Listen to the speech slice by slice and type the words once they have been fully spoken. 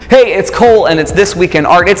Hey, it's Cole and it's This Week in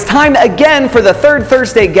Art. It's time again for the third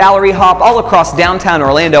Thursday gallery hop all across downtown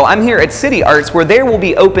Orlando. I'm here at City Arts where they will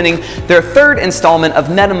be opening their third installment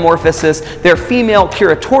of Metamorphosis, their female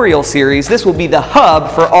curatorial series. This will be the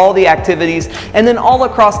hub for all the activities, and then all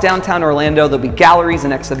across downtown Orlando there'll be galleries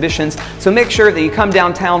and exhibitions, so make sure that you come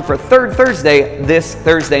downtown for third Thursday this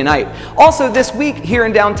Thursday night. Also this week here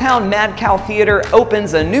in downtown, Mad Cow Theater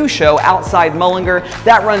opens a new show outside Mullinger.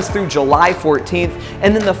 That runs through July 14th,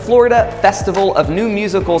 and then the Florida Festival of New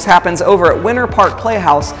Musicals happens over at Winter Park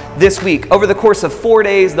Playhouse this week. Over the course of 4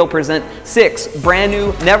 days, they'll present 6 brand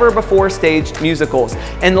new, never-before staged musicals.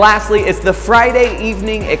 And lastly, it's the Friday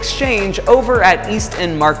Evening Exchange over at East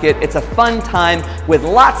End Market. It's a fun time with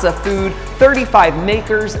lots of food, 35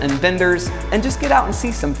 makers and vendors, and just get out and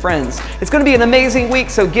see some friends. It's going to be an amazing week,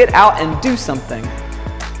 so get out and do something.